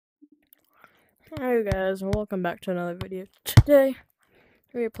Hi guys, and welcome back to another video. Today,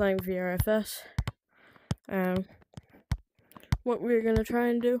 we are playing VRFS, and what we're gonna try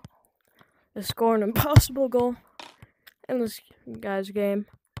and do is score an impossible goal in this guy's game.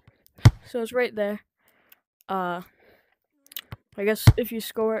 So it's right there. I guess if you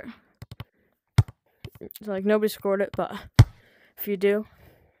score it, it's like nobody scored it, but if you do,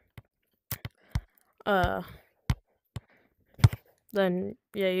 then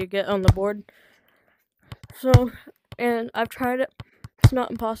yeah, you get on the board. So, and I've tried it. It's not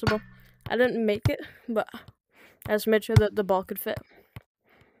impossible. I didn't make it, but I just made sure that the ball could fit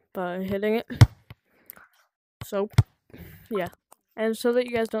by hitting it. So, yeah. And so that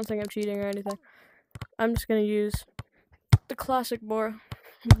you guys don't think I'm cheating or anything, I'm just gonna use the classic classic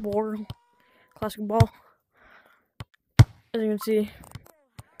ball. As you can see, it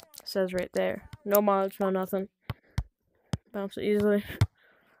says right there, no mods, no nothing. Bounce it easily.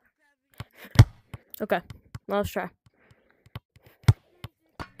 Okay, let's try.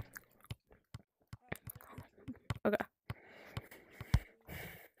 Okay.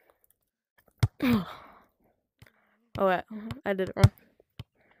 Oh wait, I did it wrong.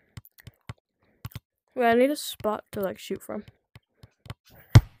 Wait, I need a spot to like shoot from.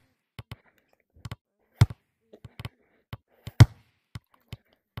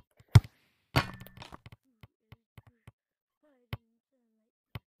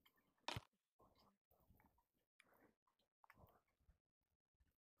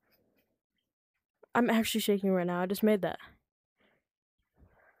 I'm actually shaking right now. I just made that.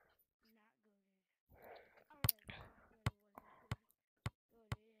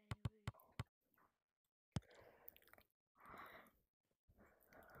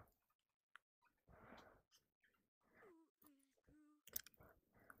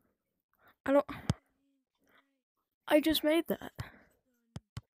 I just made that.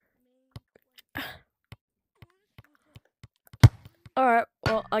 Alright,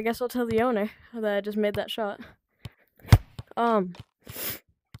 well, I guess I'll tell the owner that I just made that shot. And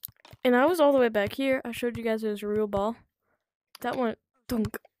I was all the way back here. I showed you guys it was a real ball. That went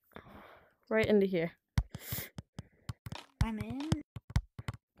dunk right into here. I'm in.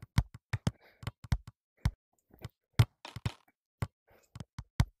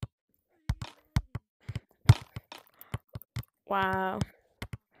 Wow.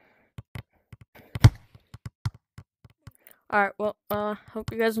 Alright, well,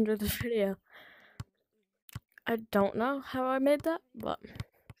 hope you guys enjoyed this video. I don't know how I made that, but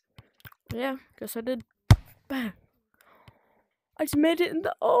yeah, guess I did. Bam. I just made it in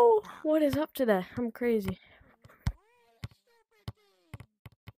the, oh, what is up today? I'm crazy.